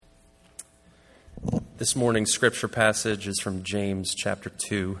This morning's scripture passage is from James chapter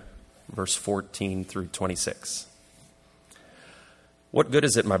 2, verse 14 through 26. What good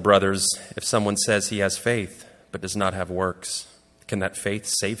is it, my brothers, if someone says he has faith but does not have works? Can that faith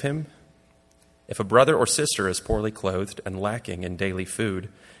save him? If a brother or sister is poorly clothed and lacking in daily food,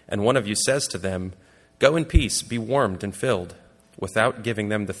 and one of you says to them, "Go in peace, be warmed and filled," without giving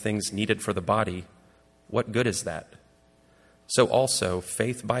them the things needed for the body, what good is that? So also,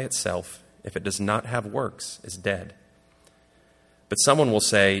 faith by itself, if it does not have works, is dead. But someone will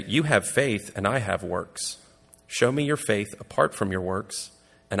say, "You have faith and I have works. Show me your faith apart from your works,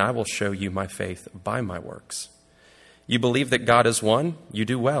 and I will show you my faith by my works. You believe that God is one? You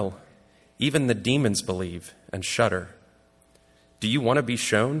do well. Even the demons believe and shudder. Do you want to be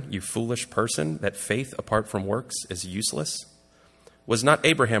shown, you foolish person, that faith apart from works is useless? Was not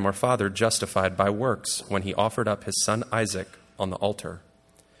Abraham our father justified by works when he offered up his son Isaac on the altar?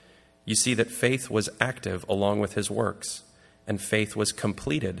 You see that faith was active along with his works, and faith was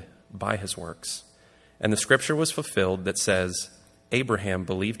completed by his works. And the scripture was fulfilled that says, Abraham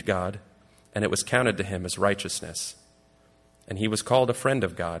believed God, and it was counted to him as righteousness. And he was called a friend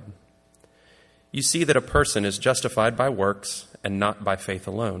of God. You see that a person is justified by works and not by faith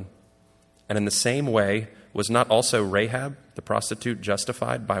alone. And in the same way, was not also Rahab, the prostitute,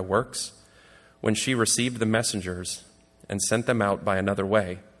 justified by works when she received the messengers and sent them out by another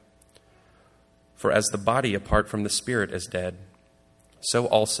way? For as the body apart from the spirit is dead, so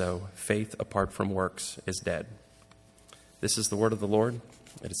also faith apart from works is dead. This is the word of the Lord.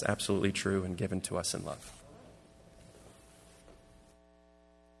 It is absolutely true and given to us in love.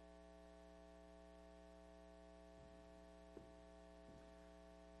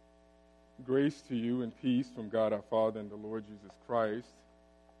 Grace to you and peace from God our Father and the Lord Jesus Christ,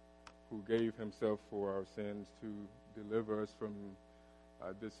 who gave himself for our sins to deliver us from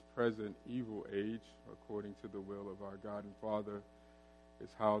this present evil age, according to the will of our God and Father, is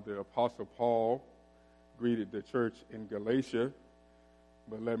how the Apostle Paul greeted the church in Galatia.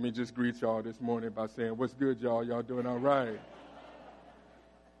 But let me just greet y'all this morning by saying, what's good, y'all? Y'all doing all right?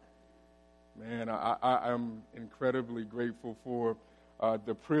 Man, I am incredibly grateful for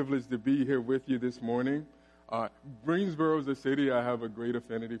the privilege to be here with you this morning. Greensboro is a city I have a great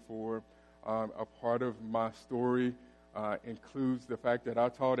affinity for. A part of my story includes the fact that I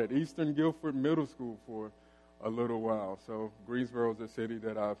taught at Eastern Guilford Middle School for a little while. So Greensboro is a city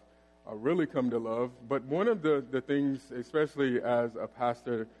that I've really come to love. But one of the things, especially as a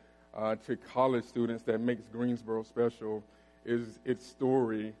pastor to college students, that makes Greensboro special is its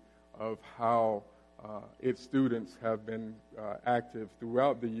story of how its students have been active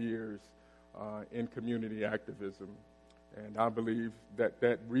throughout the years in community activism. And I believe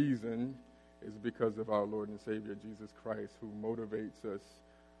that reason is because of our Lord and Savior, Jesus Christ, who motivates us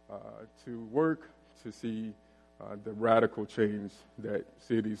to work to see the radical change that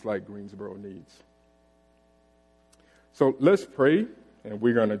cities like Greensboro needs. So let's pray, and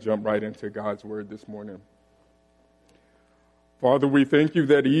we're going to jump right into God's Word this morning. Father, we thank you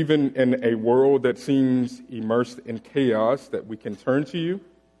that even in a world that seems immersed in chaos, that we can turn to you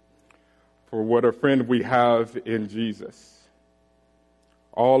for what a friend we have in Jesus.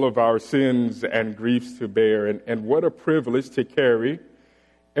 All of our sins and griefs to bear, and what a privilege to carry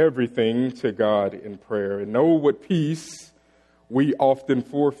everything to God in prayer, and know what peace we often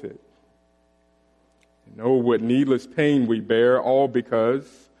forfeit. Know what needless pain we bear, all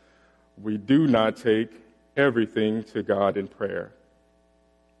because we do not take everything to God in prayer.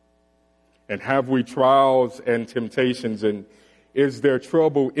 And have we trials and temptations, and is there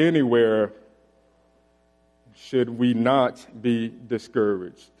trouble anywhere? Should we not be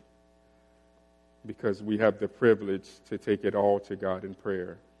discouraged? Because we have the privilege to take it all to God in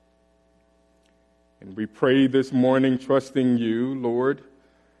prayer. And we pray this morning, trusting you, Lord,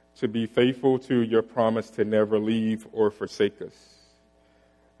 to be faithful to your promise to never leave or forsake us.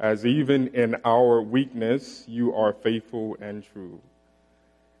 As even in our weakness, you are faithful and true.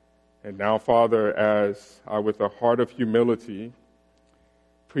 And now, Father, as I, with a heart of humility,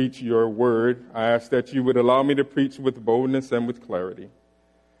 preach your word, I ask that you would allow me to preach with boldness and with clarity,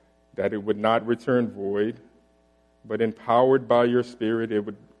 that it would not return void, but empowered by your Spirit, it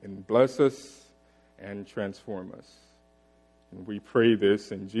would bless us and transform us. And we pray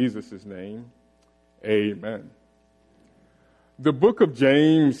this in Jesus' name. Amen. The book of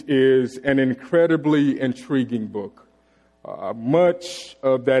James is an incredibly intriguing book. Much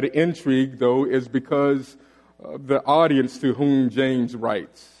of that intrigue, though, is because of the audience to whom James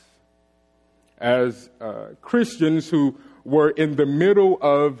writes. As Christians who were in the middle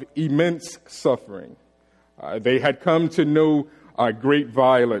of immense suffering, they had come to know great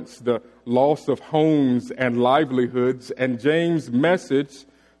violence, the loss of homes and livelihoods. And James' message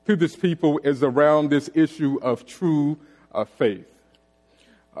to this people is around this issue of true faith.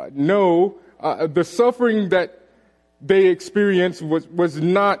 The suffering that they experienced was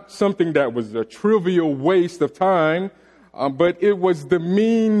not something that was a trivial waste of time, but it was the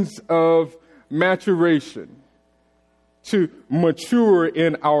means of maturation to mature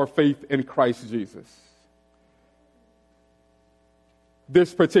in our faith in Christ Jesus.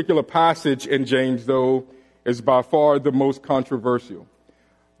 This particular passage in James, though, is by far the most controversial.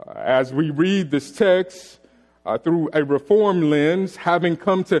 As we read this text through a Reformed lens, having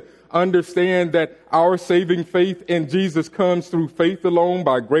come to understand that our saving faith in Jesus comes through faith alone,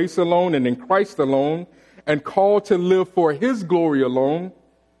 by grace alone, and in Christ alone, and called to live for His glory alone,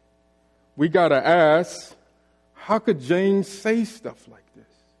 we got to ask, how could James say stuff like this?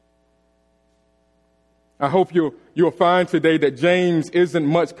 I hope you'll find today that James isn't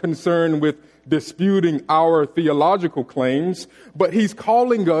much concerned with disputing our theological claims, but he's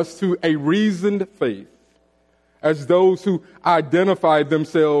calling us to a reasoned faith as those who identify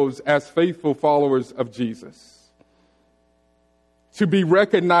themselves as faithful followers of Jesus. To be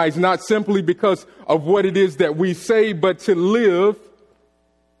recognized not simply because of what it is that we say, but to live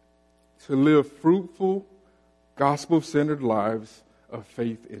fruitful, gospel-centered lives of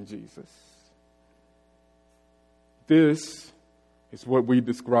faith in Jesus. This is what we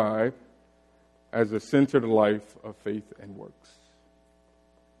describe as a centered life of faith and works.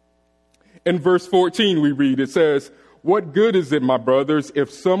 In verse 14 we read, it says, "What good is it, my brothers,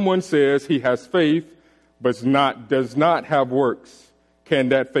 if someone says he has faith but does not have works? Can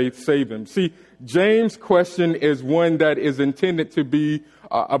that faith save him?" See, James' question is one that is intended to be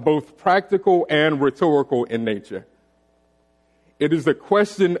both practical and rhetorical in nature. It is a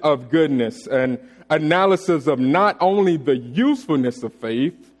question of goodness and analysis of not only the usefulness of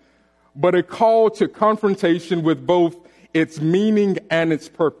faith, but a call to confrontation with both its meaning and its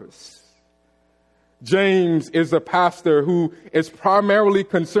purpose. James is a pastor who is primarily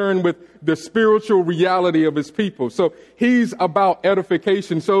concerned with the spiritual reality of his people. So he's about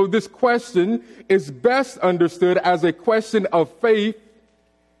edification. So this question is best understood as a question of faith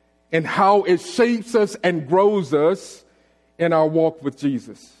and how it shapes us and grows us in our walk with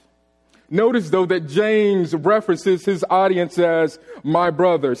Jesus. Notice, though, that James references his audience as my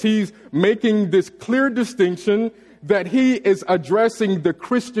brothers. He's making this clear distinction that he is addressing the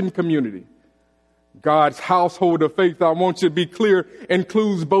Christian community. God's household of faith, I want you to be clear,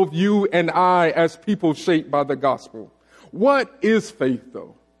 includes both you and I as people shaped by the gospel. What is faith,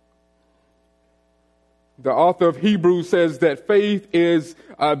 though? The author of Hebrews says that faith is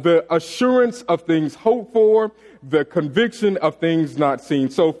the assurance of things hoped for, the conviction of things not seen.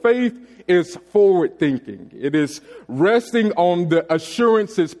 So faith is forward thinking. It is resting on the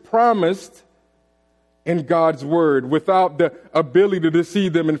assurances promised in God's word without the ability to see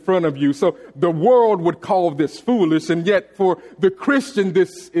them in front of you. So the world would call this foolish, and yet for the Christian,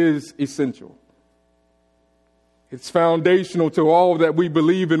 this is essential. It's foundational to all that we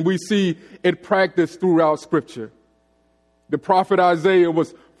believe, and we see it practiced throughout Scripture. The prophet Isaiah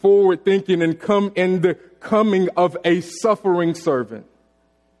was forward thinking and in the coming of a suffering servant.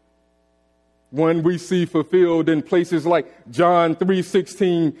 One we see fulfilled in places like John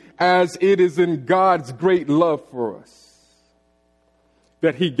 3:16, as it is in God's great love for us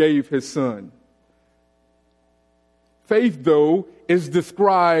that he gave his son. Faith, though, is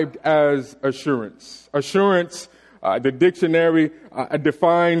described as assurance. Assurance, the dictionary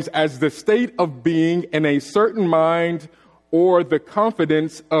defines as the state of being in a certain mind or the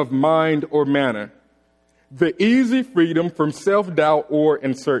confidence of mind or manner. The easy freedom from self-doubt or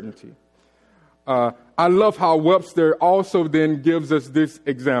uncertainty. I love how Webster also then gives us this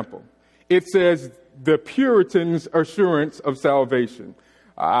example. It says, the Puritan's assurance of salvation.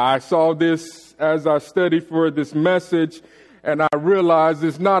 I saw this as I studied for this message, and I realized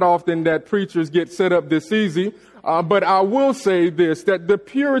it's not often that preachers get set up this easy, but I will say this, that the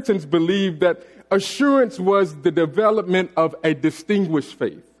Puritans believed that assurance was the development of a distinguished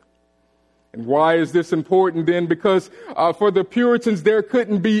faith. And why is this important then? Because for the Puritans, there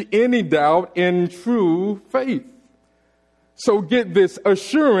couldn't be any doubt in true faith. So get this,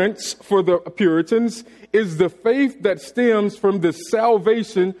 assurance for the Puritans is the faith that stems from the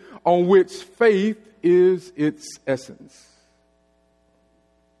salvation on which faith is its essence.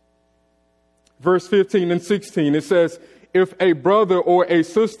 Verse 15 and 16, it says, if a brother or a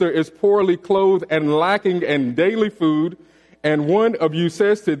sister is poorly clothed and lacking in daily food, and one of you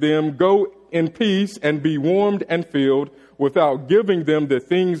says to them, go in peace and be warmed and filled, without giving them the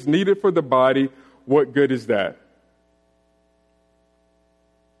things needed for the body, what good is that?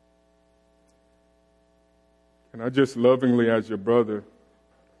 And I just lovingly, as your brother,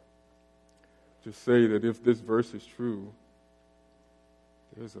 just say that if this verse is true,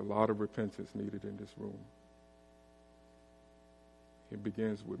 there's a lot of repentance needed in this room. It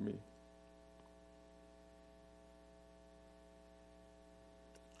begins with me.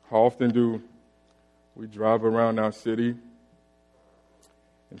 How often do we drive around our city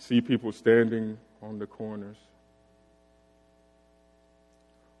and see people standing on the corners?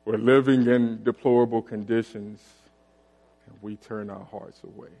 We're living in deplorable conditions, and we turn our hearts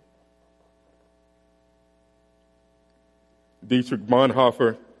away. Dietrich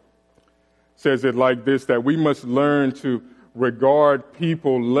Bonhoeffer says it like this, that we must learn to regard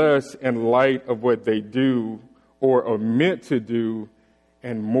people less in light of what they do or are meant to do,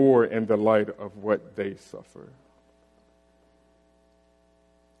 and more in the light of what they suffer.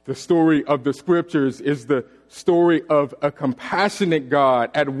 The story of the Scriptures is the story of a compassionate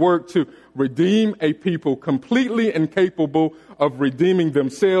God at work to redeem a people completely incapable of redeeming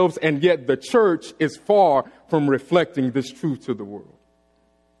themselves, and yet the church is far from reflecting this truth to the world.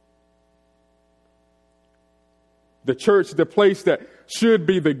 The church, the place that should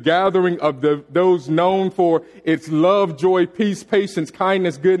be the gathering of those known for its love, joy, peace, patience,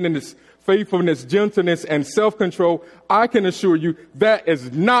 kindness, goodness, faithfulness, gentleness, and self-control, I can assure you that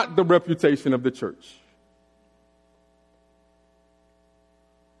is not the reputation of the church.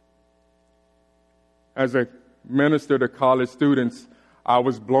 As a minister to college students, I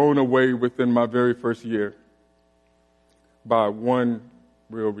was blown away within my very first year by one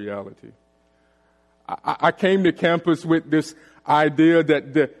real reality. I came to campus with this idea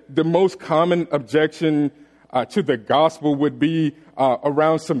that the most common objection to the gospel would be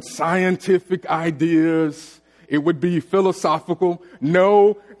around some scientific ideas. It would be philosophical.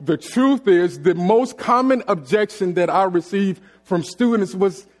 No, the truth is the most common objection that I received from students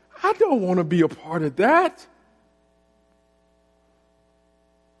was, I don't want to be a part of that.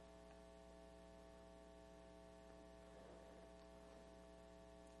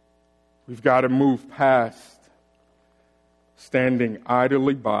 We've got to move past standing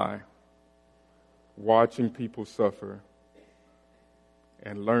idly by, watching people suffer,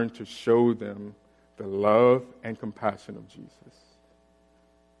 and learn to show them the love and compassion of Jesus.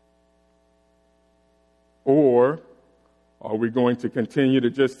 Or are we going to continue to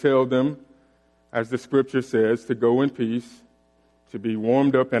just tell them, as the Scripture says, to go in peace, to be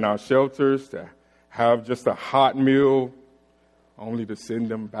warmed up in our shelters, to have just a hot meal, only to send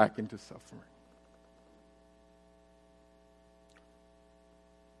them back into suffering?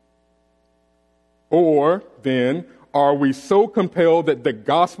 Or then, are we so compelled that the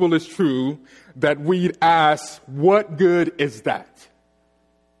gospel is true that we'd ask, what good is that?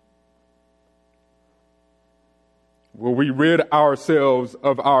 Will we rid ourselves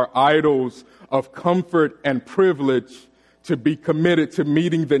of our idols of comfort and privilege to be committed to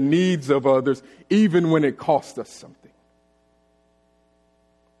meeting the needs of others, even when it costs us something?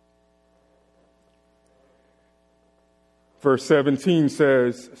 Verse 17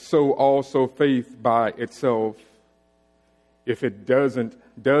 says, so also faith by itself, if it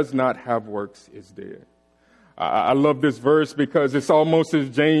does not have works, is dead. I love this verse because it's almost as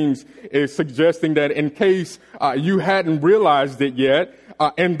James is suggesting that in case you hadn't realized it yet,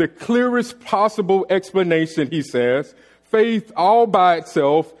 in the clearest possible explanation, he says, faith all by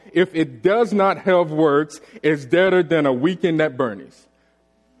itself, if it does not have works, is deader than a weekend at Bernie's.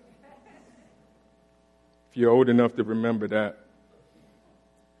 If you're old enough to remember that.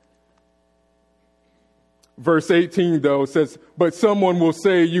 Verse 18, though, says, but someone will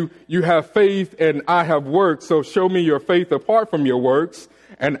say, you have faith and I have works, so show me your faith apart from your works,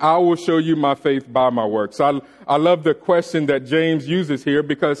 and I will show you my faith by my works. I love the question that James uses here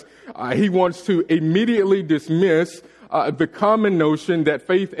because he wants to immediately dismiss the common notion that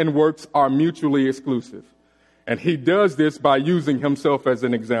faith and works are mutually exclusive. And he does this by using himself as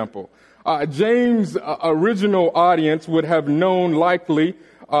an example. James' original audience would have known likely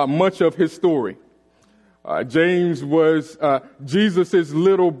much of his story. James was Jesus'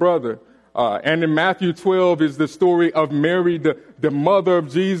 little brother. And in Matthew 12 is the story of Mary, the mother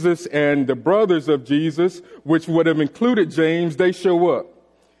of Jesus, and the brothers of Jesus, which would have included James. They show up.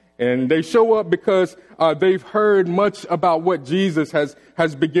 And they show up because they've heard much about what Jesus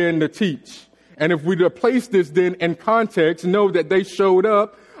has begun to teach. And if we were to place this then in context, know that they showed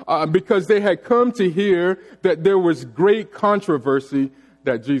up because they had come to hear that there was great controversy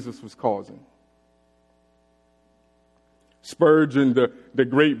that Jesus was causing. Spurgeon, the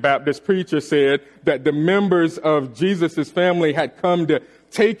great Baptist preacher, said that the members of Jesus' family had come to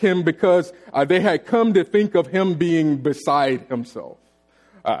take him because they had come to think of him being beside himself.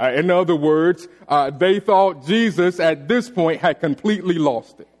 In other words, they thought Jesus at this point had completely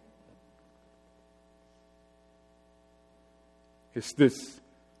lost it. It's this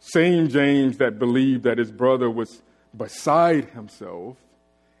same James that believed that his brother was beside himself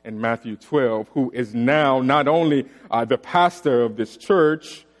in Matthew 12, who is now not only the pastor of this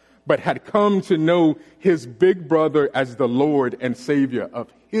church, but had come to know his big brother as the Lord and Savior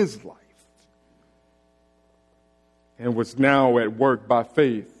of his life, and was now at work by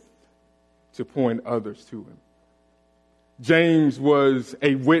faith to point others to him. James was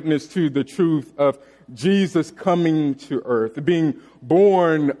a witness to the truth of Jesus coming to earth, being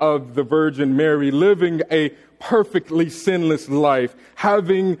born of the Virgin Mary, living a perfectly sinless life,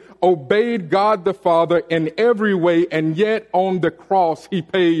 having obeyed God the Father in every way, and yet on the cross he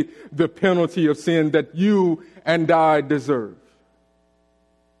paid the penalty of sin that you and I deserve.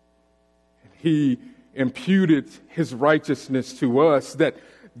 He imputed his righteousness to us, that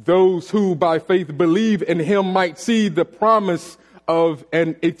those who by faith believe in him might see the promise of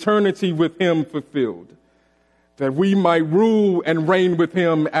an eternity with him fulfilled, that we might rule and reign with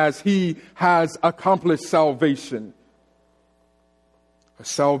him as he has accomplished salvation, a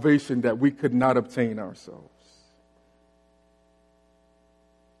salvation that we could not obtain ourselves.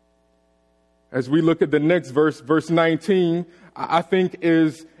 As we look at the next verse, verse 19, I think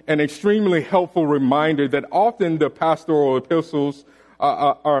is an extremely helpful reminder that often the pastoral epistles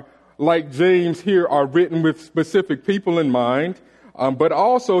are like James here, are written with specific people in mind, but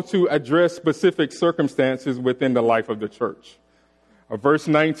also to address specific circumstances within the life of the church. Verse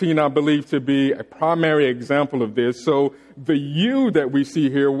 19, I believe to be a primary example of this. So the you that we see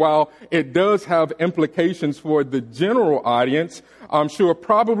here, while it does have implications for the general audience, I'm sure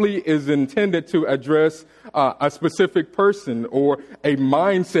probably is intended to address a specific person or a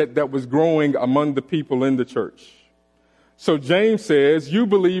mindset that was growing among the people in the church. So James says, you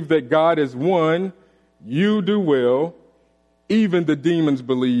believe that God is one, you do well, even the demons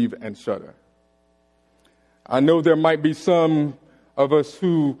believe and shudder. I know there might be some of us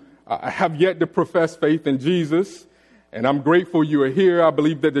who have yet to profess faith in Jesus, and I'm grateful you are here. I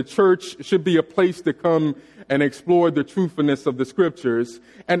believe that the church should be a place to come and explore the truthfulness of the scriptures.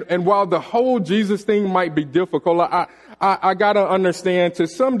 And while the whole Jesus thing might be difficult, I got to understand to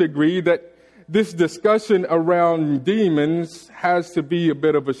some degree that this discussion around demons has to be a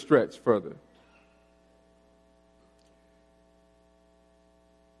bit of a stretch further.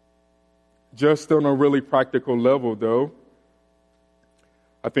 Just on a really practical level, though,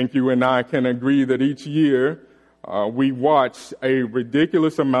 I think you and I can agree that each year we watch a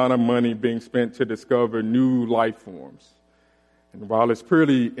ridiculous amount of money being spent to discover new life forms. And while it's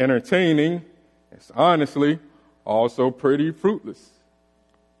pretty entertaining, it's honestly also pretty fruitless.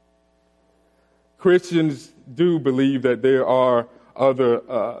 Christians do believe that there are other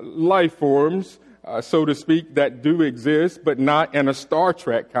life forms, so to speak, that do exist, but not in a Star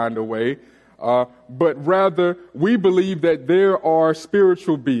Trek kind of way. But rather, we believe that there are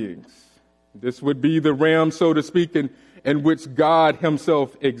spiritual beings. This would be the realm, so to speak, in which God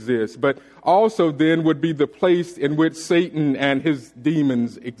himself exists, but also then would be the place in which Satan and his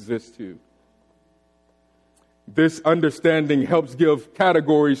demons exist too. This understanding helps give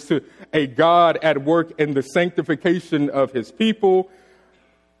categories to a God at work in the sanctification of his people,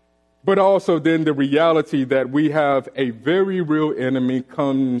 but also then the reality that we have a very real enemy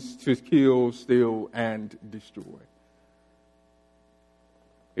comes to kill, steal, and destroy.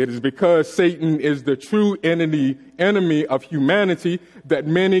 It is because Satan is the true enemy of humanity that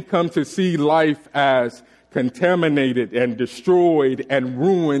many come to see life as contaminated and destroyed and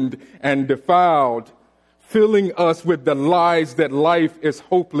ruined and defiled, filling us with the lies that life is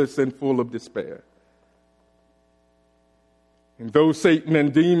hopeless and full of despair. And though Satan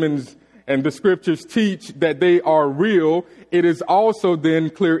and demons and the scriptures teach that they are real, it is also then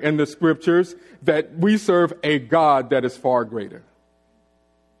clear in the scriptures that we serve a God that is far greater.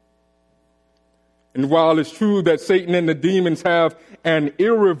 And while it's true that Satan and the demons have an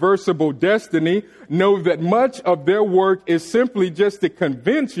irreversible destiny, know that much of their work is simply just to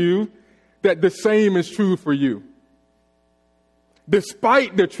convince you that the same is true for you.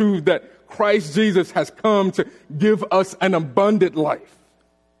 Despite the truth that Christ Jesus has come to give us an abundant life.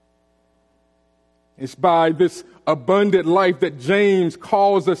 It's by this abundant life that James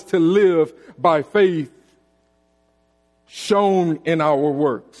calls us to live by faith, shown in our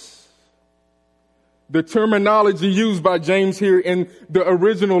works. The terminology used by James here in the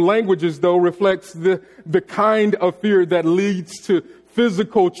original languages, though, reflects the kind of fear that leads to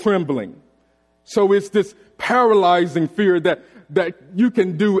physical trembling. So it's this paralyzing fear that you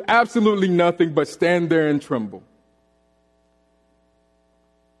can do absolutely nothing but stand there and tremble.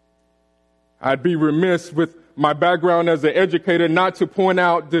 I'd be remiss with my background as an educator not to point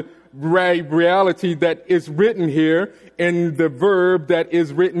out the reality that is written here in the verb that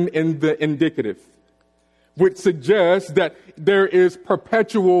is written in the indicative, which suggests that there is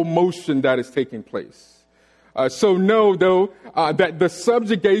perpetual motion that is taking place. So know, though, that the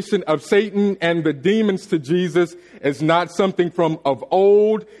subjugation of Satan and the demons to Jesus is not something from of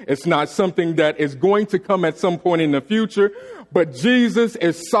old. It's not something that is going to come at some point in the future. But Jesus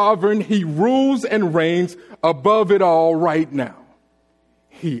is sovereign. He rules and reigns above it all right now.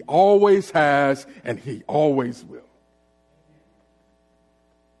 He always has, and he always will.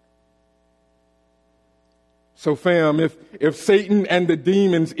 So fam, if Satan and the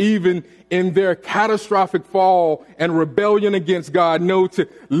demons, even in their catastrophic fall and rebellion against God, know to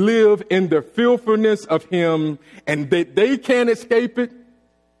live in the filthiness of him and that they can't escape it,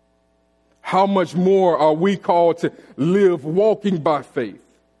 how much more are we called to live walking by faith,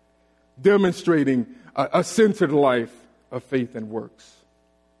 demonstrating a centered life of faith and works?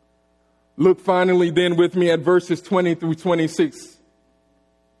 Look finally then with me at verses 20 through 26.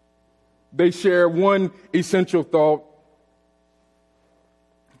 They share one essential thought.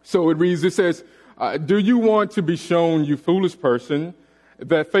 So it reads, it says, do you want to be shown, you foolish person,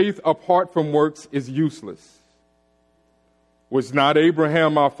 that faith apart from works is useless? Was not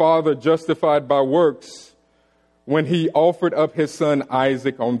Abraham our father justified by works when he offered up his son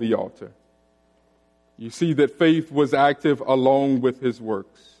Isaac on the altar? You see that faith was active along with his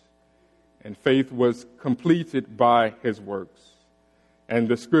works, and faith was completed by his works. And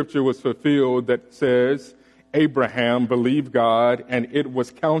the scripture was fulfilled that says, Abraham believed God, and it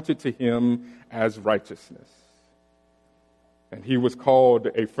was counted to him as righteousness. And he was called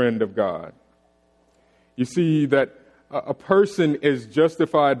a friend of God. You see that a person is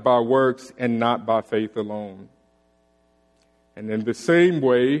justified by works and not by faith alone. And in the same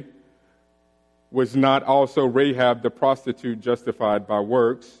way, was not also Rahab the prostitute justified by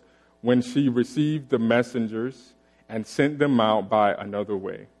works when she received the messengers and sent them out by another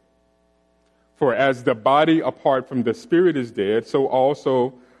way? For as the body apart from the spirit is dead, so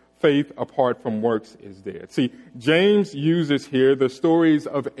also faith apart from works is dead. See, James uses here the stories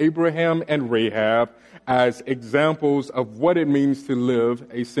of Abraham and Rahab as examples of what it means to live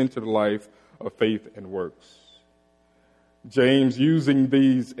a centered life of faith and works. James, using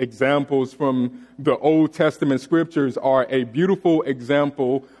these examples from the Old Testament scriptures, are a beautiful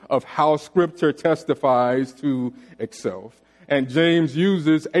example of how scripture testifies to itself. And James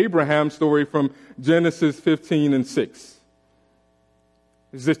uses Abraham's story from Genesis 15 and 6.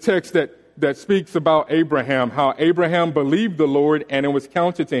 It's a text that speaks about Abraham, how Abraham believed the Lord and it was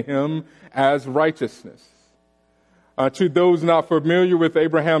counted to him as righteousness. To those not familiar with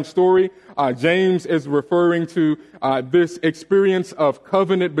Abraham's story, James is referring to this experience of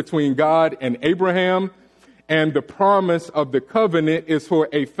covenant between God and Abraham. And the promise of the covenant is for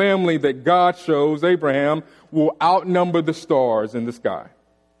a family that God shows Abraham will outnumber the stars in the sky.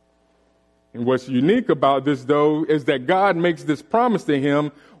 And what's unique about this, though, is that God makes this promise to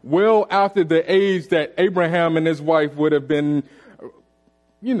him well after the age that Abraham and his wife would have been,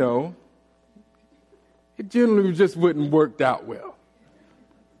 it generally just wouldn't worked out well.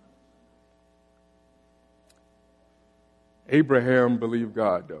 Abraham believed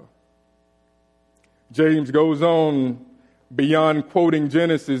God, though. James goes on beyond quoting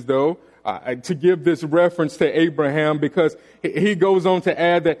Genesis, though, to give this reference to Abraham, because he goes on to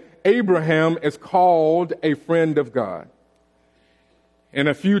add that Abraham is called a friend of God. And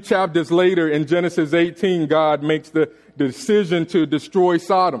a few chapters later in Genesis 18, God makes the decision to destroy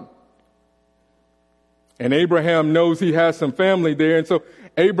Sodom. And Abraham knows he has some family there. And so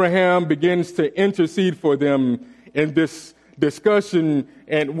Abraham begins to intercede for them in this discussion.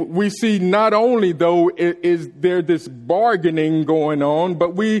 And we see not only, though, is there this bargaining going on,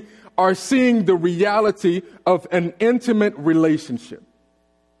 but we are seeing the reality of an intimate relationship.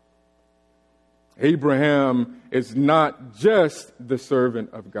 Abraham is not just the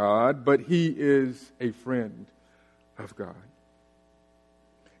servant of God, but he is a friend of God.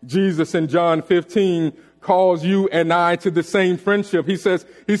 Jesus in John 15 calls you and I to the same friendship. He says,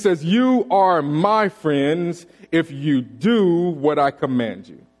 you are my friends if you do what I command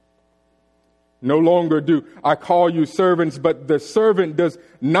you. No longer do I call you servants, but the servant does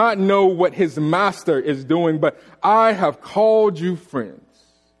not know what his master is doing, but I have called you friends.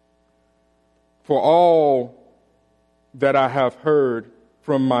 For all that I have heard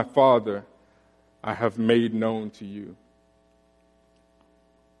from my Father, I have made known to you.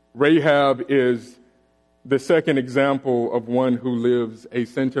 Rahab is the second example of one who lives a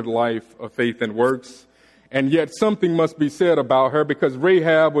centered life of faith and works. And yet something must be said about her, because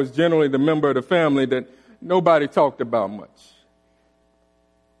Rahab was generally the member of the family that nobody talked about much.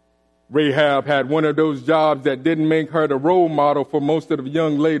 Rahab had one of those jobs that didn't make her the role model for most of the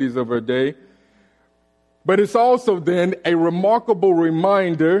young ladies of her day. But it's also then a remarkable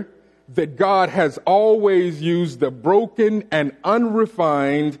reminder that God has always used the broken and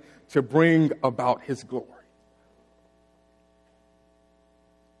unrefined to bring about his glory.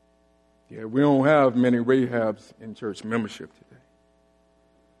 Yeah, we don't have many Rahabs in church membership today.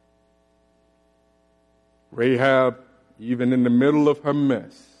 Rahab, even in the middle of her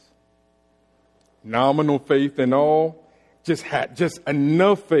mess, nominal faith and all, just had just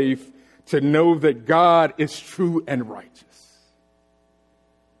enough faith to know that God is true and righteous.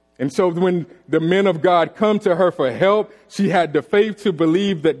 And so when the men of God come to her for help, she had the faith to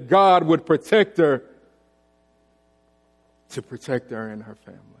believe that God would protect her, to protect her and her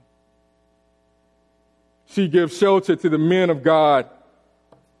family. She gives shelter to the men of God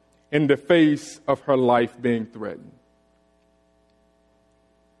in the face of her life being threatened.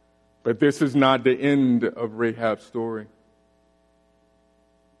 But this is not the end of Rahab's story,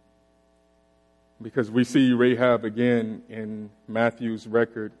 because we see Rahab again in Matthew's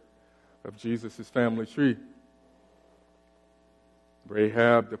record of Jesus' family tree.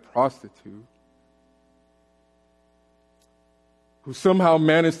 Rahab, the prostitute, who somehow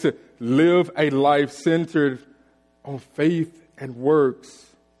managed to live a life centered on faith and works,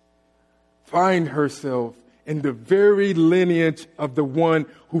 find herself in the very lineage of the one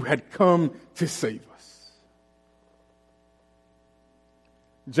who had come to save us.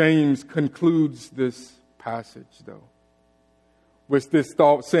 James concludes this passage, though, with this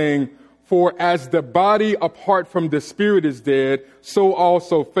thought saying, "For as the body apart from the spirit is dead, so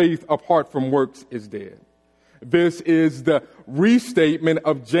also faith apart from works is dead." This is the restatement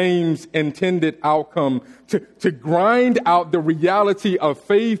of James' intended outcome, to grind out the reality of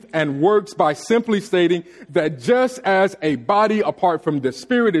faith and works by simply stating that just as a body apart from the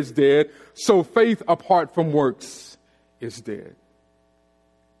spirit is dead, so faith apart from works is dead.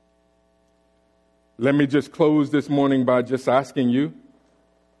 Let me just close this morning by just asking you,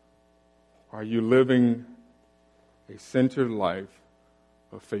 are you living a centered life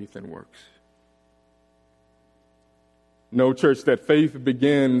of faith and works? No, church, that faith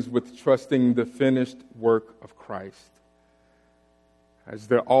begins with trusting the finished work of Christ as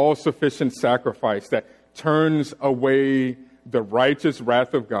the all-sufficient sacrifice that turns away the righteous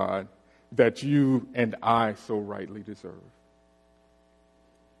wrath of God that you and I so rightly deserve.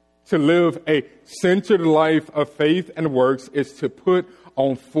 To live a centered life of faith and works is to put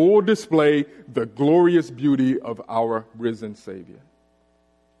on full display the glorious beauty of our risen Savior.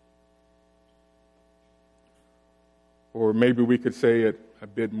 Or maybe we could say it a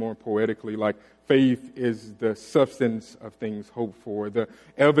bit more poetically, like faith is the substance of things hoped for, the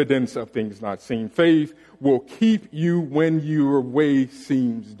evidence of things not seen. Faith will keep you when your way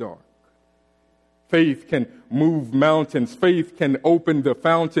seems dark. Faith can move mountains. Faith can open the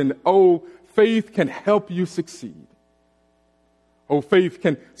fountain. Oh, faith can help you succeed. Oh, faith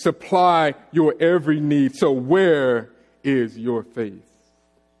can supply your every need. So where is your faith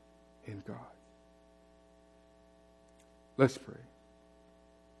in God? Let's pray.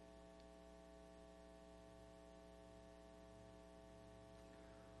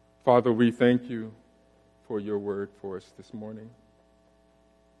 Father, we thank you for your word for us this morning,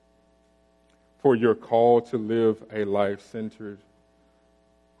 for your call to live a life centered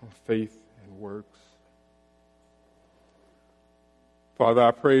on faith and works. Father,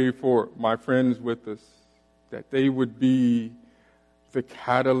 I pray for my friends with us that they would be the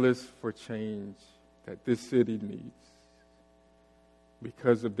catalyst for change that this city needs,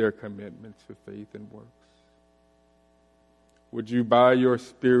 because of their commitment to faith and works. Would you, by your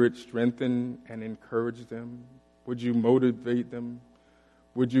Spirit, strengthen and encourage them? Would you motivate them?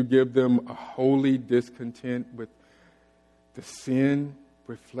 Would you give them a holy discontent with the sin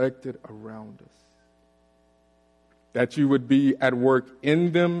reflected around us? That you would be at work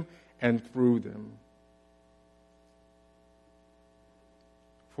in them and through them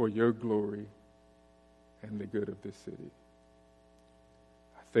for your glory and the good of this city.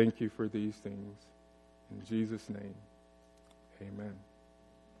 Thank you for these things. In Jesus' name, amen.